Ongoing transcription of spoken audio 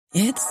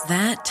It's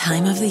that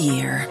time of the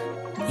year.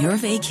 Your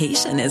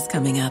vacation is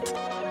coming up.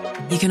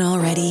 You can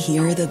already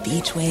hear the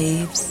beach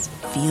waves,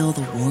 feel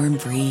the warm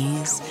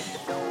breeze,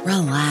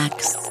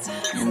 relax,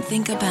 and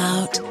think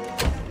about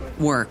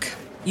work.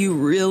 You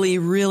really,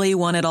 really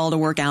want it all to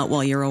work out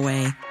while you're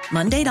away.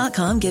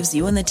 Monday.com gives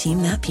you and the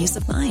team that peace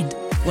of mind.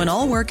 When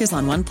all work is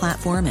on one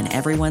platform and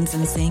everyone's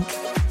in sync,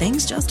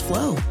 things just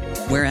flow.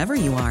 Wherever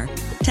you are,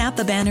 tap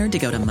the banner to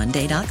go to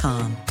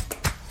Monday.com.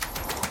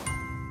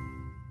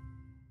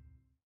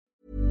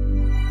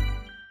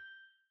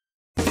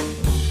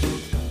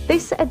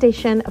 This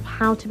edition of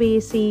How to Be a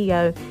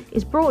CEO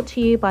is brought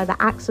to you by the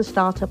AXA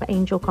Startup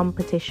Angel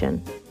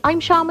Competition. I'm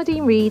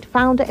Sharmadean Reed,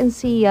 founder and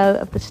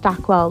CEO of the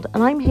Stack World,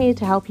 and I'm here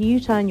to help you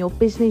turn your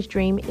business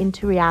dream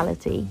into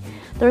reality.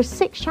 There are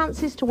 6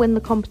 chances to win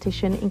the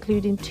competition,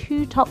 including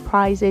 2 top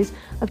prizes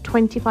of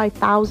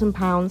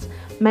 £25,000,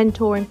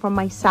 mentoring from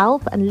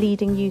myself and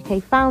leading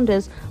UK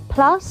founders,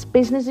 plus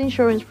business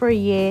insurance for a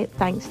year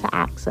thanks to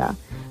AXA.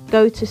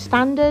 Go to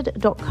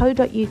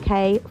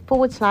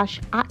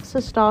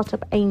standard.co.uk/AXA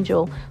Startup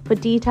Angel for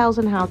details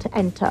on how to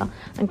enter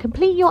and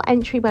complete your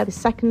entry by the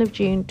 2nd of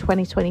June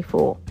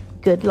 2024.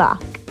 Good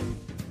luck.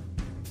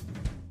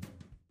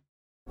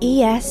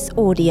 ES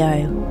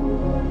Audio.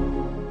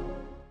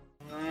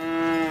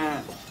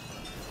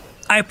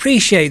 I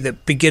appreciate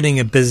that beginning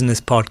a business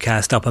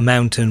podcast up a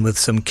mountain with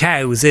some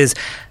cows is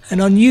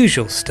an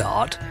unusual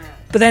start,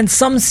 but then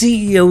some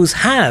CEOs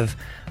have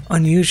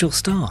unusual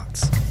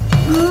starts.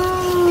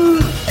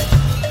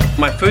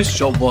 My first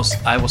job was,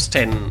 I was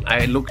 10.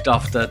 I looked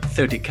after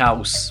 30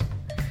 cows.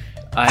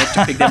 I had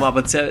to pick them up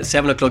at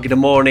 7 o'clock in the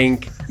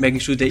morning, making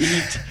sure they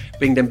eat,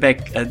 bring them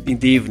back in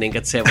the evening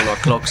at 7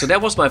 o'clock. So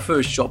that was my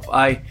first job.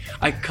 I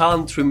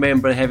can't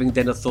remember having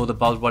then a thought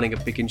about running a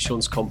big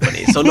insurance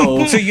company. So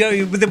no. So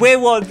where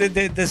was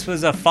this?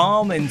 Was a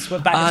farm back in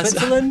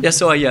Switzerland?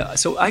 So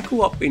I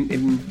grew up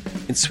in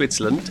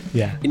Switzerland,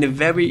 in a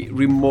very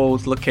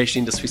remote location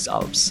in the Swiss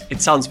Alps.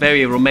 It sounds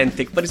very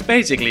romantic, but it's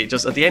basically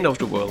just at the end of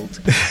the world.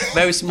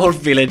 Very small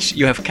village.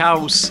 You have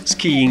cows,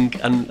 skiing,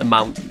 and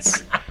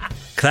mountains.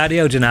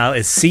 Claudio Janal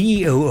is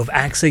CEO of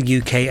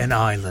AXA UK and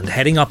Ireland,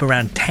 heading up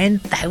around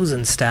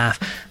 10,000 staff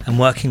and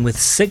working with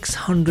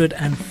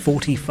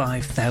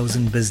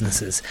 645,000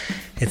 businesses.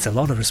 It's a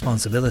lot of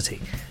responsibility,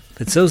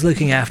 but so's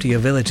looking after your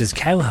village's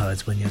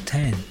cowherds when you're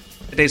 10.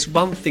 There's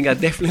one thing I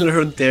definitely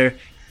learned there.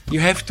 You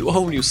have to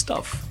own your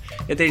stuff.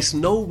 There's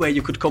no way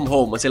you could come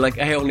home and say, like,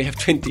 I only have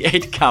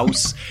 28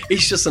 cows.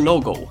 It's just a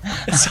no-go.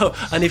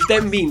 And if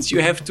that means you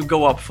have to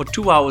go up for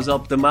 2 hours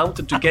up the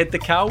mountain to get the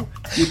cow,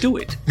 you do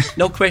it.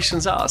 No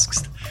questions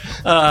asked.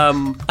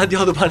 And the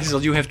other one is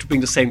that you have to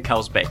bring the same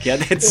cows back. Yeah,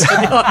 that's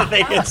the other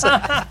thing.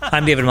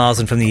 I'm David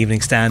Marsden from the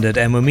Evening Standard,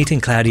 and we're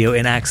meeting Claudio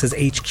in AXA's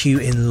HQ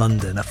in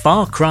London, a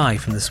far cry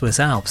from the Swiss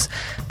Alps.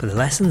 But the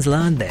lessons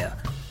learned there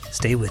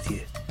stay with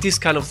you. These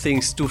kind of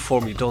things do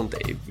for me, don't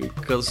they?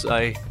 Because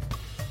I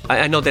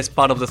know that's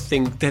part of the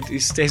thing that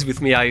stays with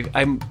me. I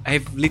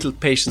have little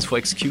patience for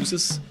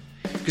excuses.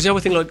 Because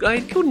everything like, I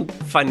couldn't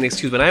find an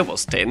excuse when I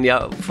was 10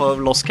 for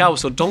lost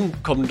cows, so don't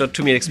come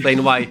to me and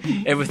explain why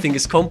everything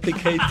is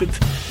complicated.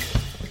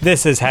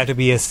 This is How to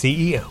Be a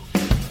CEO.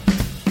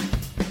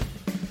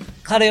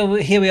 Claudio,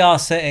 here we are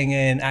sitting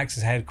in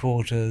AXA's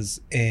headquarters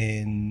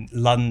in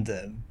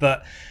London,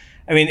 but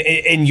I mean,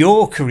 in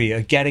your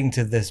career, getting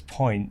to this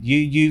point,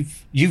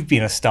 you've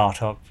been a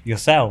startup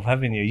yourself,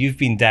 haven't you? You've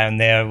been down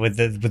there with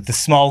the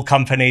small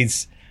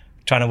companies,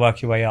 trying to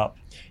work your way up.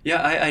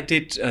 Yeah, I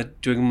did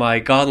during my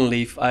garden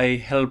leave. I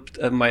helped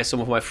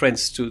some of my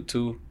friends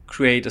to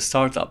create a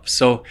startup.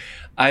 So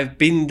I've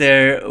been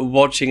there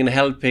watching and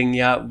helping.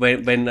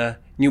 When a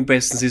new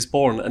business is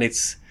born, and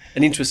it's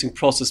an interesting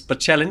process, but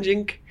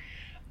challenging,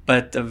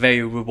 but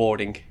very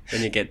rewarding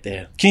when you get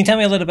there. Can you tell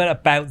me a little bit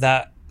about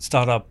that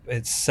startup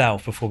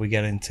itself before we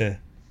get into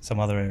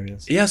some other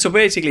areas? Yeah, so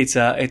basically it's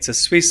a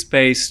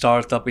Swiss-based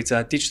startup. It's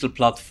a digital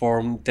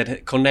platform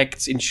that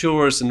connects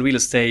insurers and real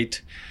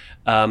estate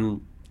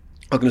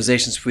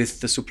organizations with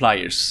the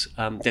suppliers.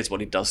 That's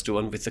what it does do,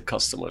 and with the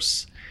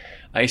customers.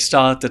 I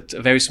started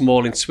very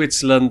small in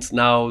Switzerland.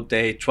 Now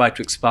they try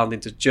to expand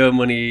into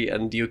Germany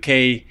and the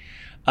UK.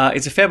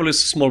 It's a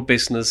fabulous small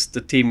business. The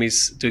team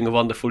is doing a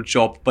wonderful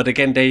job. But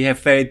again, they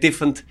have very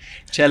different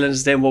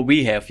challenges than what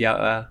we have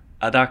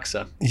at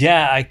AXA.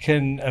 Yeah, I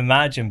can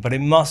imagine, but it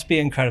must be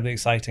incredibly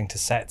exciting to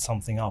set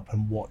something up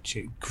and watch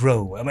it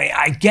grow. I mean,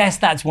 I guess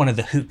that's one of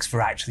the hooks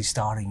for actually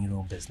starting your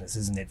own business,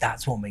 isn't it?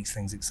 That's what makes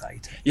things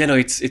exciting. Yeah, no,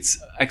 it's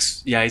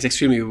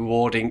extremely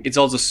rewarding. It's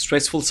also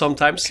stressful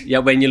sometimes. Yeah,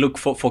 when you look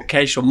for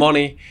cash or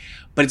money,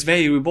 but it's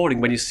very rewarding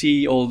when you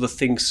see all the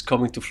things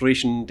coming to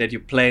fruition that you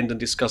planned and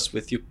discussed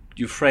with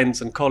your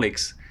friends and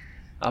colleagues.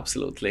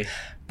 Absolutely.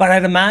 But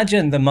I'd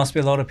imagine there must be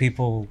a lot of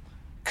people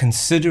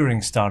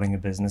considering starting a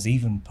business,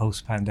 even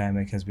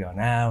post-pandemic as we are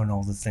now and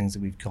all the things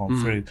that we've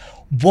gone through.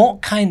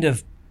 What kind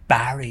of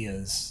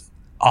barriers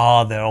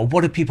are there, or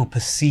what do people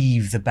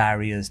perceive the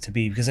barriers to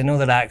be? Because I know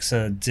that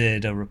AXA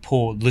did a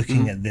report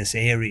looking at this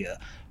area.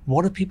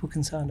 What are people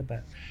concerned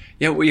about?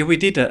 Yeah, we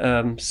did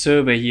a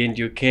survey here in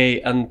the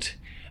UK, and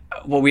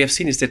what we have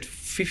seen is that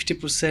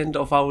 50%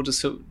 of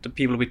the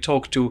people we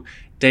talk to,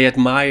 they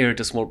admire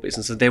the small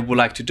business and they would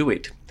like to do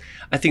it.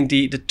 I think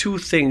the two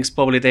things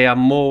probably they are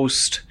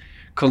most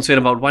concerned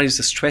about, one is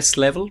the stress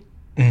level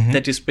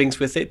that this brings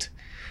with it.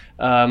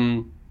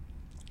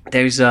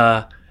 There is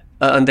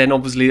and then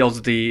obviously also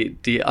the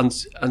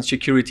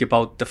insecurity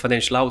about the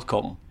financial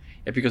outcome.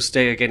 Yeah, because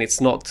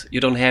it's not,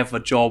 you don't have a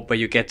job where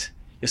you get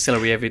your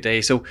salary every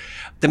day. So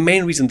the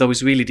main reason though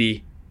is really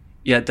the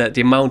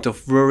amount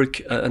of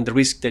work and the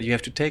risk that you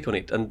have to take on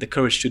it and the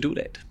courage to do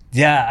that.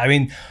 Yeah, I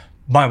mean,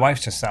 my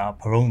wife's just set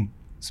up her own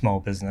small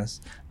business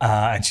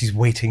and she's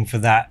waiting for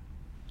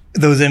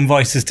those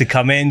invoices to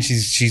come in.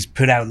 She's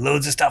put out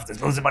loads of stuff.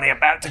 There's loads of money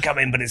about to come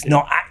in, but it's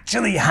not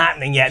actually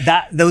happening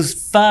yet. Those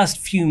first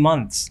few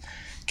months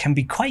can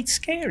be quite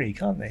scary,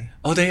 can't they?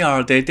 Oh, they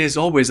are. There's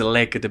always a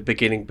lag at the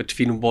beginning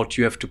between what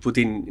you have to put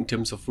in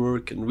terms of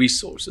work and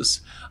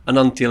resources, and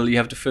until you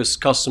have the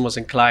first customers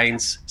and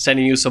clients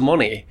sending you some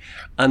money.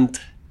 And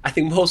I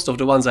think most of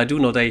the ones I do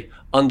know, they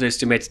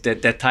underestimate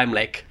that time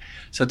lag.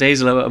 So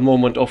there's a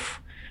moment of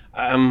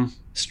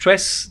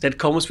stress that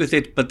comes with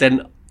it, but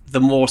then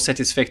the more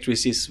satisfactory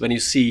it is when you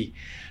see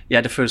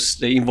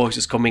the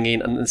invoices coming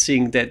in and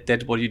seeing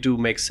that what you do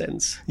makes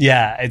sense.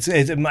 Yeah,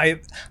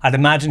 I'd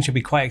imagine she'll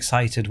be quite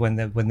excited when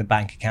the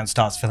bank account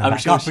starts filling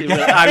back up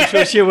again. I'm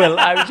sure she will.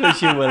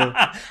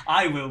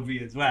 I will be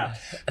as well.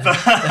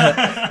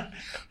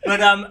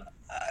 But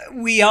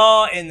we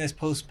are in this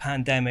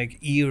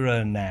post-pandemic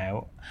era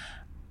now.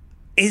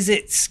 Is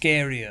it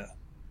scarier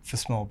for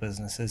small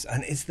businesses,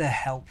 and is there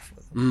help for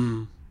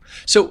them?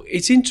 So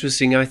it's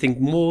interesting. I think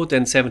more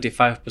than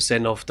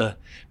 75% of the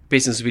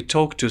business we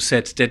talked to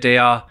said that they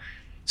are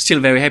still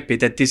very happy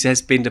that this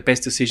has been the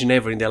best decision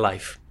ever in their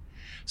life.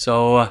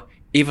 So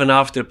even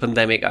after the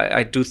pandemic,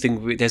 I do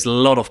think there's a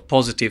lot of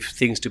positive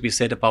things to be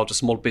said about the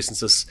small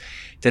businesses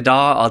that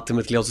are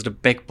ultimately also the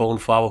backbone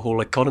for our whole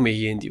economy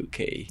here in the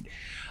UK.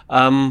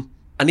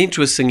 And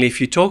interestingly, if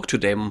you talk to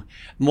them,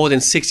 more than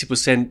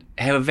 60%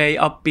 have a very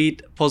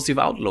upbeat, positive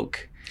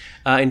outlook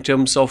in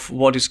terms of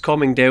what is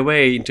coming their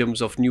way, in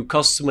terms of new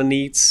customer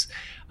needs,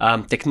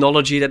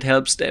 technology that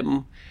helps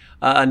them.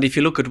 And if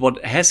you look at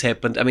what has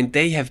happened, I mean,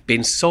 they have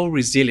been so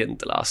resilient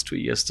the last 2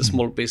 years, the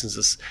small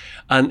businesses,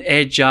 and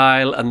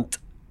agile, and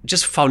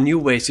just found new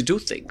ways to do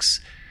things.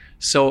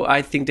 So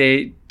I think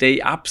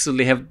they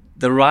absolutely have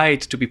the right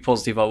to be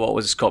positive about what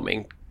was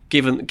coming,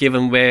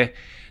 given where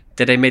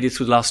that they made it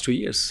through the last 2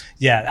 years.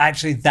 Yeah,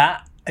 actually,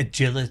 that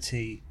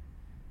agility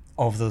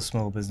of those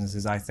small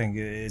businesses, I think,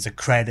 is a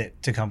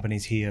credit to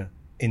companies here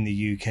in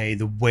the UK,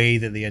 the way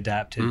that they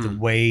adapted, the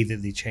way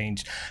that they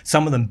changed.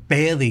 Some of them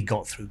barely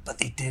got through, but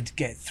they did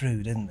get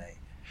through, didn't they?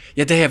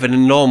 Yeah, they have an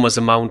enormous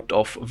amount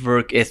of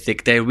work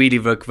ethic. They really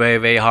work very,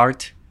 very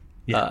hard,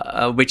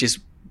 which is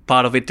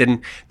part of it.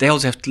 And they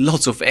also have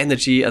lots of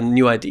energy and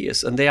new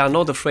ideas, and they are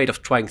not afraid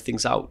of trying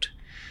things out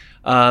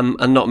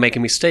and not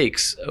making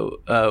mistakes,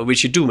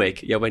 which you do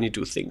make when you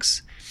do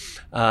things.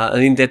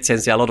 And in that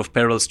sense, there are a lot of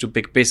parallels to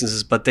big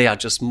businesses, but they are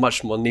just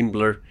much more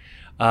nimbler.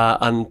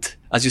 And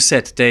as you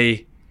said,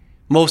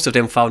 most of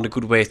them found a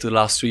good way through the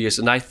last 3 years.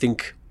 And I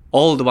think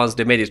all the ones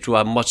they made it through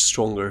are much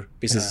stronger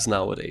businesses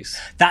nowadays.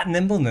 That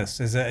nimbleness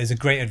is a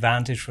great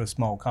advantage for a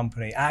small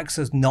company.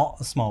 AXA's not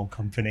a small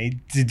company.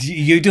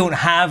 You don't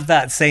have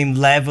that same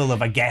level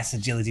of, I guess,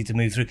 agility to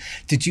move through.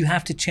 Did you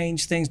have to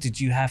change things? Did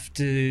you have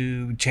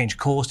to change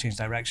course, change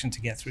direction to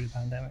get through the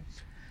pandemic?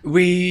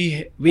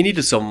 We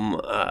needed some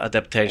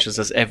adaptations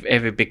as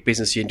every big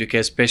business here in the UK,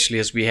 especially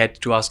as we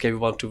had to ask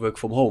everyone to work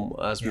from home,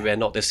 as we were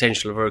not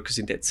essential workers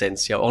in that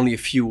sense. Yeah, only a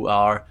few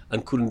are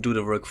and couldn't do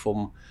the work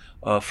from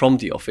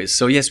the office.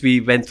 So yes,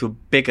 we went through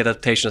big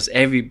adaptations,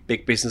 every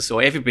big business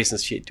or every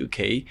business here in the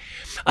UK,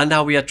 and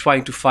now we are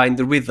trying to find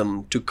the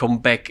rhythm to come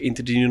back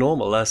into the new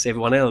normal as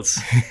everyone else.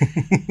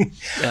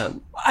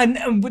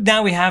 And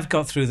now we have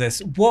got through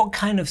this. What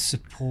kind of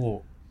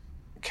support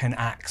can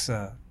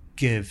AXA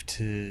give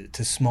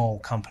to small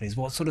companies?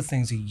 What sort of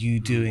things are you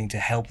doing to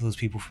help those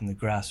people from the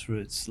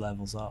grassroots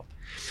levels up?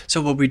 So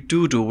what we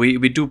do,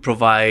 we do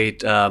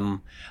provide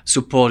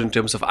support in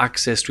terms of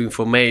access to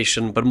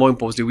information, but more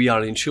importantly, we are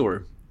an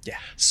insurer. Yeah.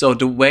 So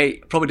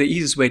probably the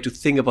easiest way to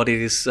think about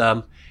it is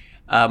a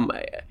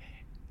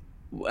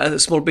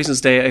small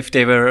business, if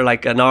they were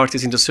like an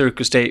artist in the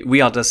circus,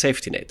 we are the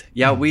safety net.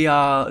 Yeah, we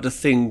are the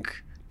thing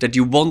that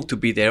you want to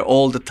be there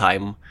all the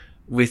time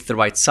with the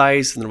right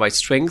size and the right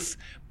strength,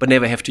 but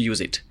never have to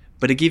use it.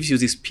 But it gives you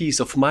this peace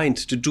of mind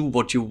to do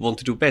what you want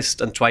to do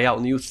best and try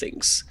out new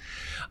things.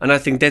 And I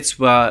think that's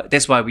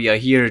why we are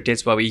here.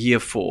 That's why we're here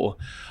for.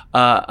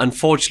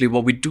 Unfortunately,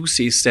 what we do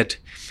see is that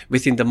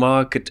within the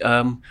market,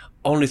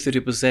 only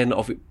 30%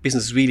 of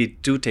businesses really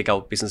do take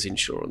out business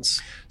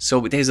insurance.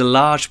 So there's a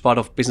large part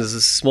of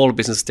businesses, small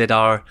businesses, that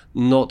are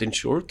not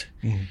insured.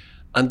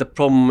 And the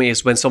problem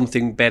is when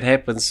something bad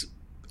happens,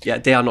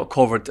 they are not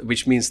covered,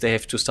 which means they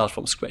have to start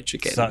from scratch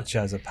again. Such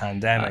as a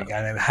pandemic.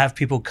 And have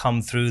people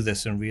come through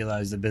this and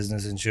realize that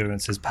business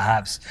insurance is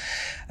perhaps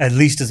at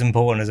least as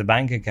important as a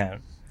bank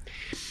account?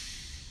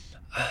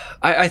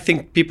 I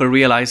think people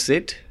realize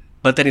it,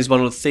 but then it's one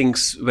of the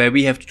things where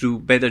we have to do a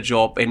better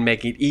job in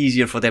making it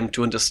easier for them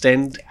to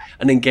understand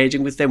and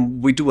engaging with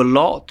them. We do a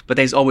lot, but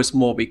there's always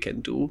more we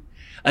can do.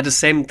 At the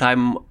same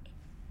time,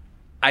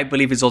 I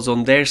believe it's also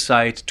on their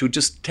side to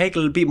just take a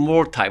little bit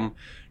more time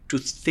to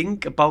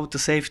think about the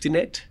safety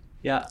net.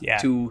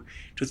 To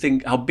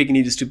think how big it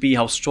needs to be,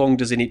 how strong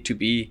does it need to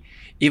be,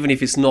 even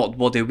if it's not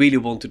what they really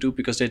want to do,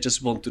 because they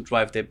just want to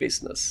drive their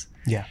business.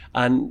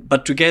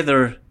 But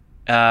together,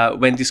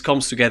 when this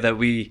comes together,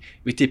 we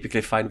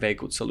typically find very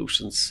good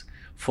solutions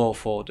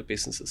for the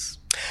businesses.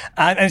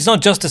 And it's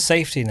not just a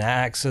safety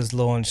net. AXA's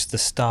launched the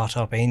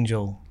Startup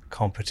Angel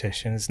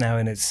competition. It's now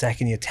in its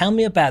second year. Tell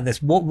me about this.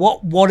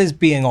 What is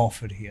being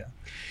offered here?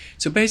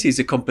 So basically, it's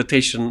a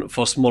competition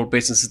for small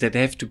businesses that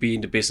have to be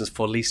in the business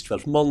for at least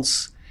 12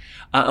 months.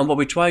 And what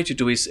we try to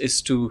do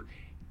is to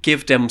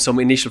give them some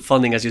initial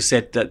funding. As you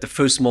said, that the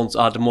first months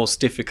are the most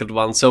difficult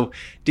ones. So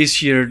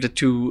this year, the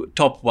two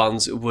top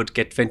ones would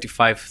get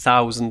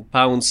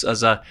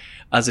 £25,000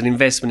 as an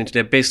investment into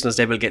their business.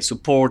 They will get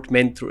support,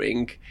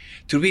 mentoring,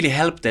 to really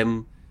help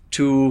them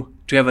to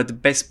have the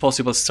best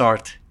possible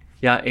start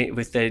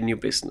with their new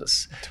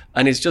business.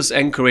 And it's just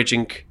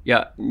encouraging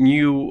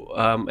new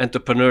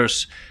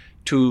entrepreneurs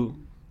to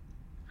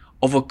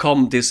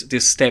overcome this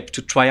step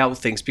to try out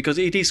things, because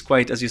it is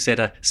quite, as you said,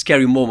 a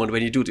scary moment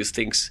when you do these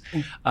things.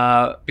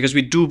 Because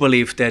we do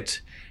believe that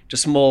the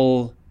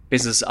small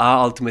businesses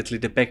are ultimately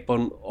the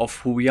backbone of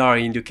who we are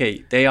in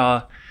UK. They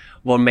are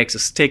what makes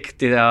us tick.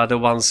 They are the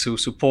ones who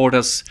support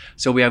us.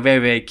 So we are very,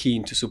 very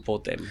keen to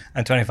support them.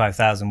 And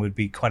 25,000 would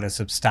be quite a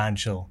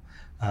substantial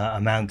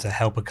amount to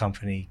help a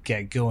company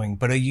get going.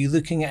 But are you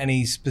looking at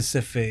any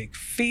specific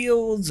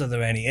fields? Are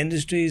there any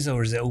industries,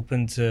 or is it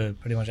open to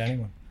pretty much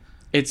anyone?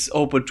 It's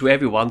open to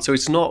everyone, so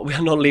we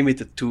are not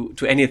limited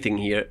to anything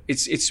here.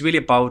 It's really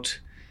about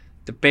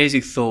the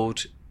basic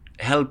thought,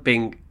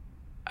 helping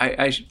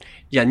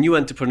new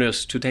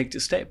entrepreneurs to take the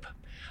step,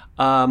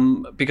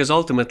 because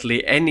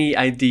ultimately any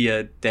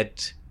idea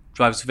that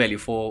drives value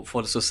for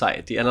the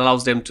society and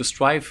allows them to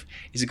strive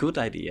is a good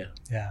idea.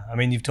 Yeah, I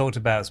mean, you've talked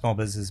about small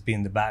business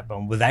being the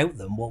backbone. Without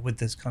them, what would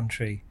this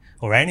country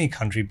or any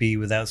country be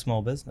without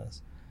small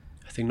business?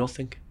 I think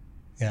nothing.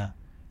 Yeah,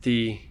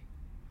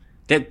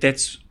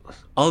 that's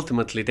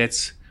ultimately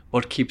that's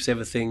what keeps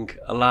everything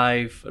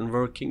alive and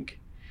working.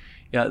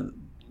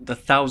 The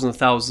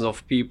thousands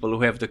of people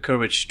who have the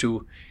courage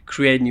to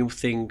create new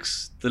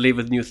things,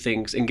 deliver new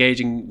things,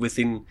 engaging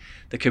within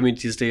the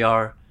communities they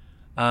are,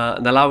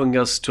 and allowing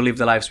us to live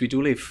the lives we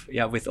do live,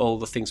 with all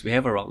the things we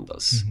have around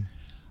us.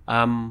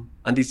 Mm-hmm.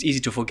 And it's easy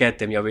to forget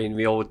them. When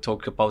we always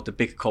talk about the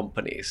big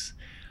companies,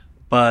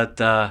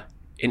 but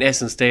in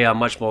essence, they are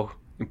much more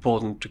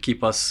important to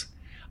keep us,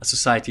 a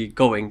society,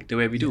 going the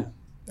way we do.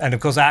 And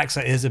of course,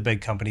 AXA is a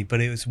big company, but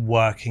it was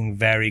working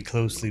very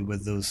closely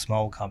with those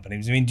small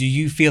companies. I mean, do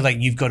you feel like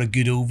you've got a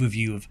good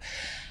overview of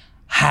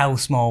how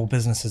small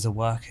businesses are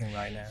working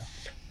right now?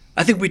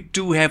 I think we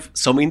do have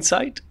some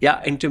insight,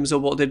 in terms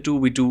of what they do.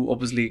 We do,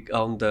 obviously,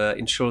 on the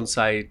insurance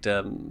side,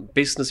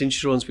 business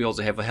insurance. We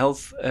also have a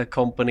health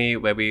company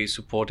where we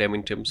support them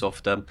in terms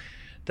of the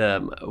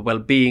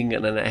well-being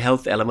and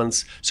health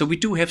elements. So we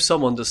do have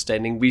some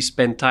understanding. We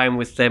spend time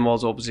with them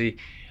also, obviously,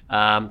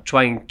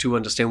 trying to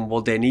understand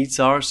what their needs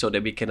are so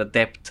that we can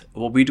adapt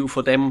what we do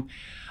for them.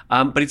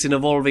 But it's an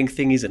evolving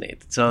thing, isn't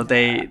it? So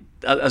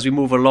as we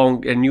move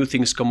along and new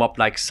things come up,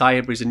 like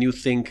cyber is a new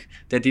thing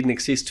that didn't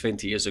exist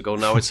 20 years ago.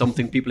 Now it's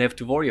something people have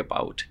to worry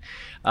about.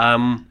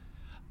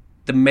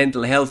 The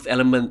mental health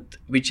element,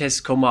 which has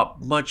come up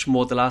much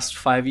more the last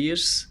 5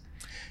 years,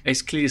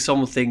 is clearly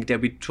something that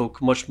we talk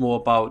much more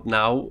about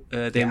now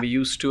than we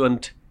used to.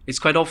 And it's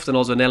quite often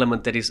also an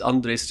element that is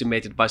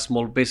underestimated by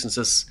small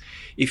businesses.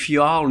 If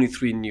you are only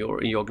 3 in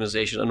your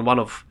organization and one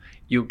of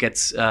you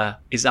is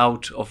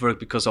out of work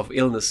because of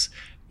illness,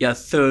 a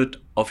third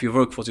of your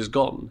workforce is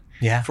gone.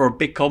 Yeah. For a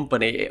big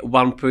company,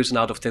 1 person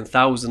out of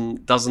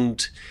 10,000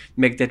 doesn't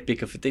make that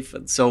big of a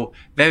difference. So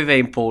very, very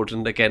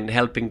important, again,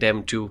 helping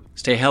them to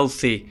stay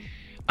healthy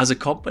as a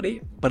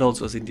company, but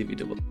also as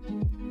individual.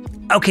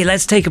 Okay,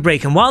 let's take a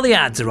break, and while the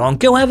ads are on,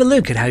 go have a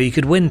look at how you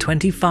could win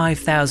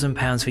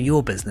 £25,000 for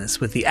your business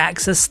with the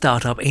AXA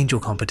Startup Angel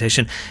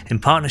Competition in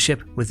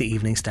partnership with the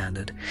Evening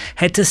Standard.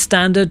 Head to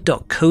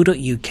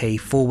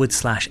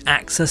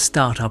standard.co.uk/AXA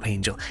Startup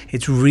Angel.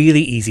 It's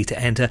really easy to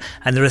enter,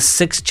 and there are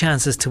 6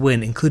 chances to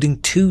win,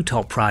 including 2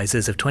 top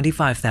prizes of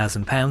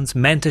 £25,000,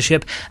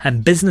 mentorship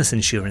and business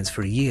insurance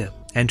for a year.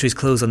 Entries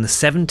close on the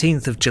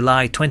 17th of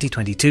July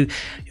 2022.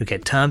 You'll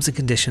get terms and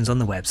conditions on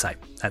the website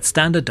at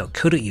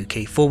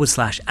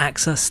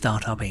standard.co.uk/AXA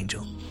Startup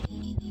Angel.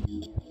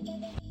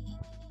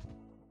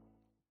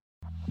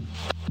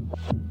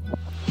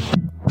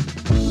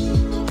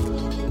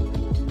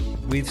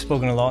 we've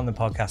spoken a lot on the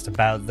podcast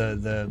about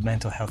the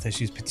mental health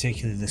issues,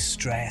 particularly the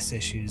stress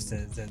issues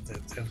that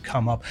have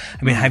come up.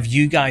 I mean, have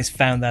you guys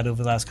found that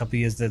over the last couple of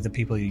years that the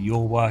people you're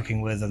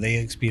working with, are they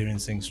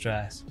experiencing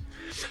stress?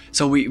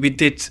 So we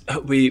did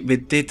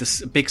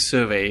this big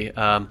survey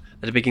at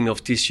the beginning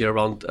of this year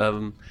around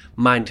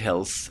mind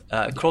health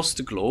across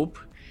the globe,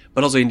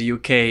 but also in the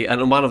UK.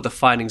 And one of the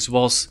findings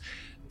was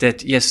that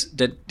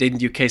that in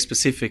the UK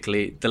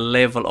specifically, the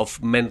level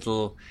of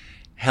mental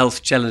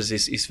health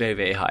challenges is very,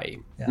 very high.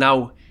 Yeah.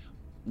 Now,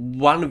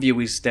 one view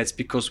is that's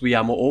because we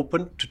are more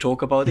open to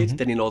talk about it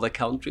than in other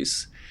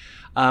countries.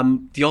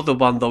 The other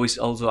one, though, is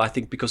also, I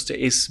think, because there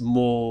is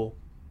more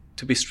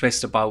to be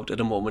stressed about at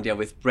the moment,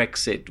 with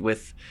Brexit,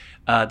 with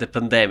the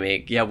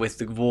pandemic, with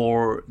the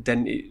war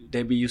than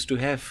we used to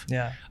have.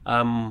 Yeah.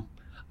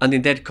 And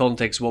in that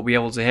context, what we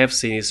also have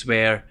seen is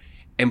where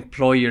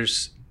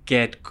employers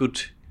get good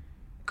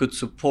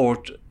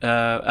support,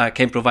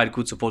 can provide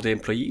good support to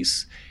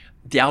employees,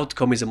 the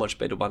outcome is a much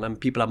better one, and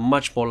people are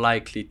much more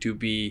likely to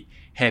be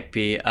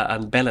happy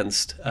and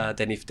balanced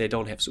than if they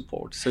don't have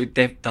support. So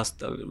it does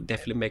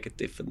definitely make a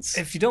difference.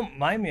 If you don't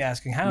mind me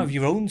asking, how have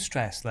your own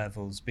stress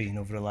levels been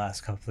over the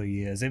last couple of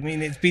years? I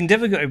mean, it's been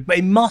difficult.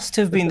 It must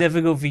have been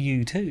difficult for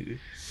you too.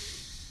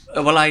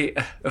 Well,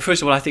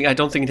 first of all, I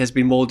don't think it has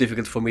been more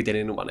difficult for me than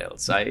anyone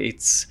else.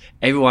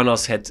 Everyone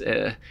else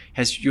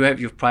you have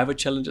your private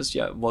challenges,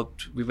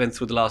 what we went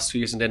through the last 2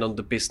 years, and then on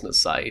the business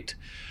side.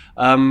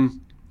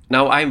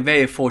 Now, I'm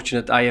very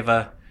fortunate. I have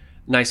a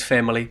nice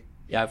family.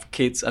 I have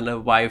kids and a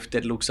wife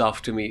that looks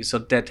after me. So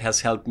that has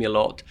helped me a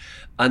lot.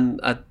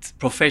 And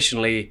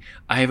professionally,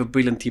 I have a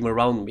brilliant team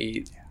around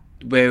me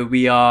where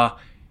we are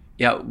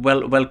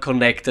well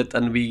connected,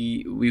 and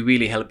we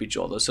really help each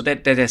other. So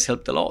that has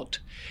helped a lot.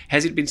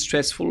 Has it been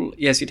stressful?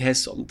 Yes, it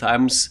has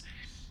sometimes.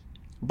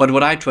 But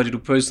what I try to do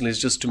personally is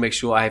just to make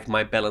sure I have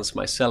my balance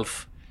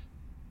myself.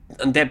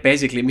 And that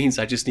basically means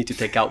I just need to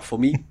take out for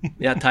me,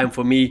 time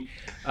for me,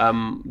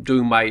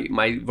 doing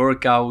my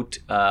workout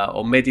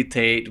or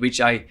meditate,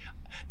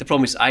 the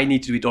problem is I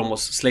need to do it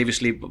almost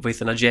slavishly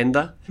with an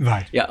agenda.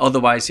 Right.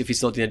 Otherwise, if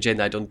it's not in the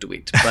agenda, I don't do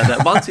it.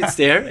 But once it's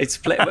there,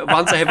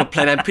 once I have a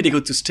plan, I'm pretty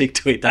good to stick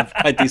to it. I'm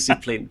quite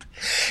disciplined.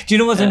 Do you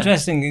know what's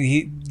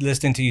interesting?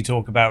 Listening to you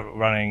talk about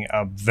running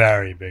a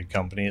very big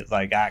company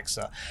like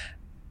AXA,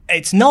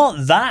 it's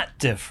not that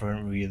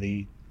different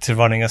really to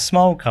running a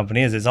small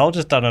company, is it? It's all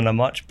just done on a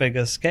much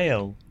bigger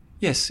scale.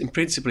 Yes, in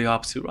principle, you're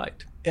absolutely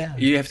right. Yeah.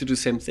 You have to do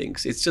the same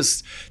things. It's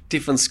just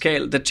different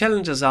scale. The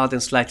challenges are then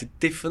slightly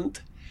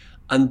different,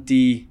 and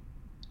the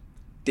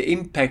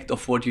impact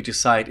of what you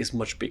decide is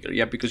much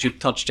bigger, because you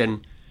touch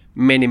then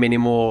many, many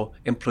more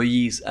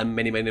employees and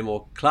many, many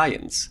more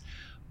clients.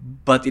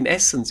 But in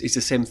essence, it's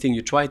the same thing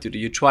you try to do.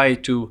 You try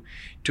to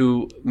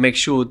make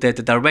sure that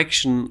the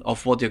direction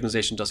of what the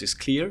organization does is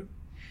clear.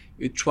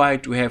 You try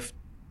to have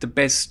the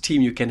best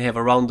team you can have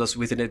around us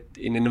in an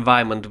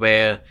environment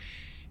where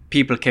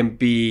people can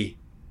be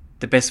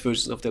the best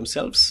versions of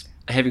themselves,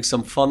 having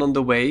some fun on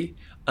the way,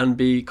 and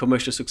be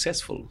commercially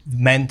successful.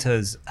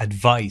 Mentors,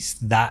 advice,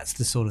 that's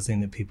the sort of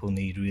thing that people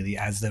need really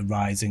as they're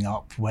rising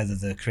up, whether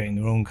they're creating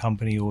their own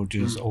company or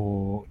just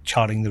or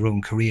charting their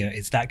own career.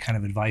 It's that kind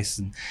of advice,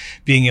 and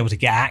being able to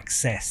get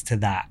access to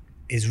that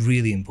is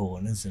really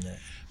important, isn't it?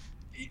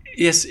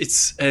 Yes,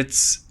 it's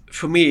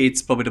for me,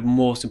 it's probably the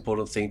most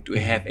important thing to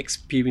have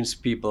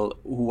experienced people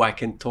who I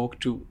can talk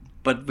to,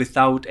 but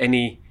without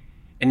any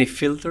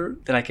filter,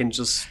 that I can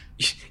just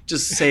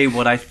say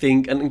what I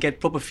think and get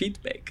proper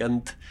feedback.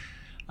 And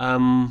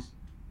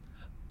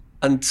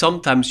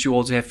sometimes you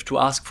also have to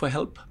ask for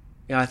help.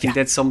 I think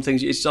that's something.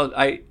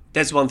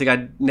 That's one thing.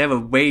 I never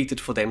waited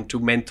for them to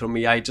mentor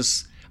me. I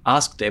just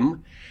asked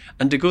them,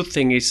 and the good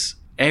thing is,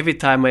 every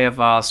time I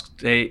have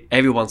asked,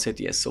 everyone said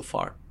yes so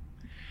far.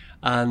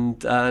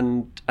 And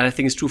I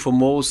think it's true for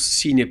most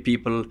senior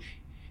people.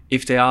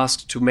 If they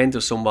ask to mentor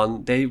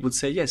someone, they would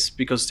say yes,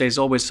 because there's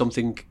always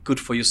something good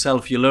for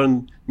yourself. You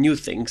learn new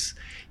things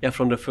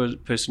from the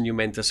first person you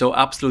mentor. So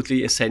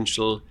absolutely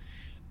essential.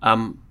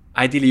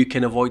 Ideally, you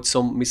can avoid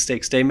some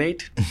mistakes they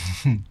made.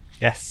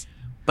 Yes.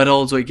 But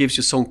also it gives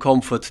you some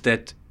comfort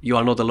that you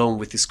are not alone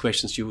with these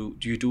questions you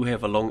do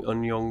have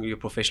on your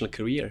professional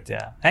career.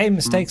 Yeah. Hey,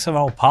 mistakes are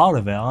all part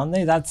of it, aren't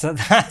they? That's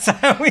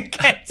how we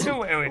get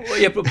to it.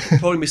 Well, but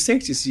probably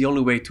mistakes is the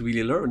only way to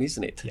really learn,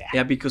 isn't it?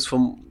 Yeah. Because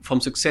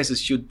from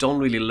successes you don't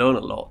really learn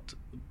a lot.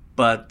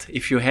 But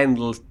if you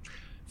handle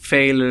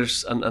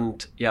failures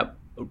and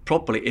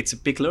properly, it's a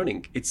big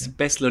learning. It's the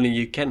best learning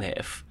you can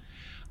have.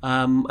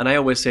 And I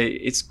always say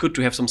it's good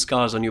to have some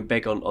scars on your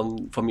back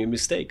from your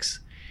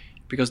mistakes,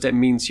 because that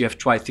means you have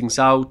tried things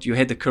out, you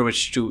had the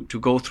courage to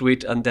go through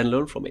it and then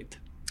learn from it.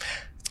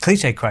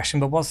 Cliche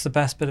question, but what's the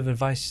best bit of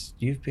advice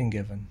you've been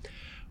given?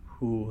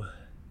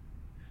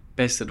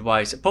 Best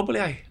advice? Probably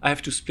I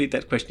have to split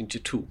that question into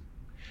two.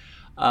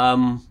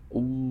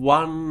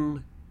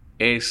 One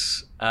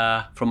is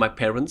from my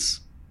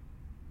parents.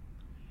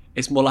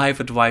 It's more life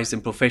advice than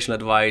professional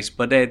advice,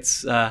 but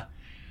that's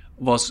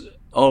was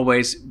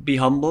always be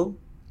humble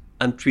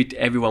and treat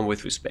everyone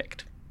with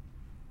respect.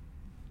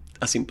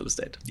 As simple as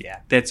that. Yeah.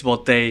 That's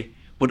what they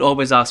would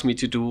always ask me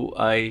to do.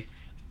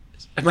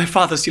 And my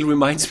father still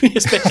reminds me,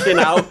 especially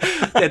now,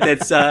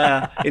 that's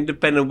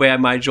independent where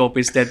my job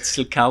is, that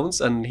still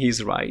counts, and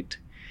he's right.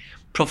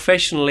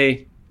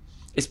 Professionally,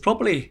 it's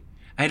probably,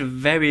 I had a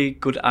very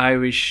good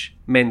Irish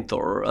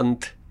mentor,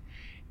 and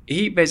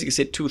he basically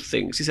said two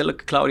things. He said,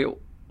 look, Claudio,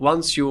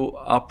 once you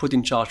are put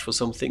in charge for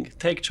something,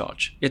 take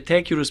charge. You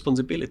take your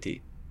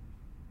responsibility.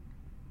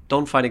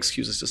 Don't find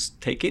excuses, just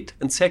take it.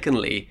 And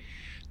secondly,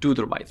 do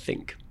the right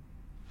thing.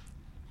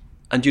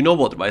 And you know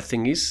what the right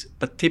thing is,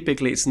 but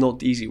typically it's not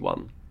the easy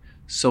one.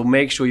 So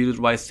make sure you do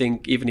the right thing,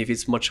 even if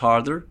it's much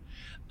harder.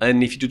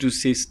 And if you do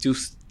these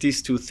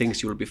two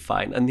things, you will be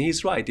fine. And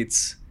he's right.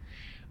 It's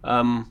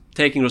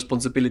taking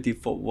responsibility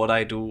for what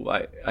I do.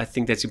 I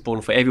think that's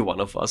important for every one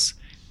of us.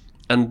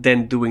 And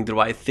then doing the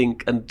right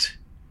thing. And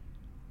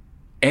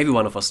every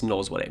one of us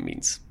knows what that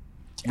means.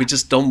 We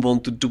just don't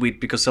want to do it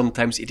because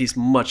sometimes it is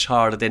much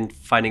harder than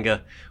finding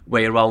a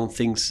way around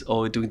things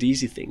or doing the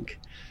easy thing.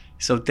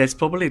 So that's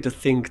probably the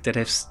thing that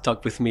has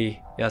stuck with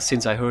me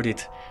since I heard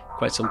it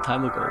quite some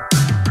time ago.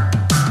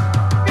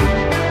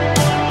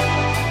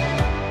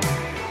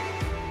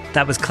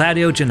 That was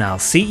Claudio Giannal,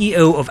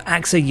 CEO of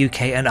AXA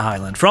UK and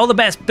Ireland. For all the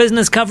best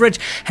business coverage,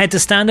 head to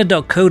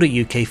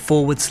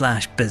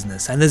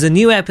standard.co.uk/business. And there's a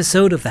new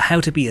episode of the How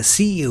to Be a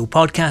CEO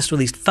podcast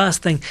released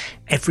first thing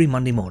every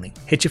Monday morning.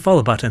 Hit your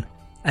follow button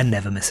and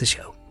never miss a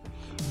show.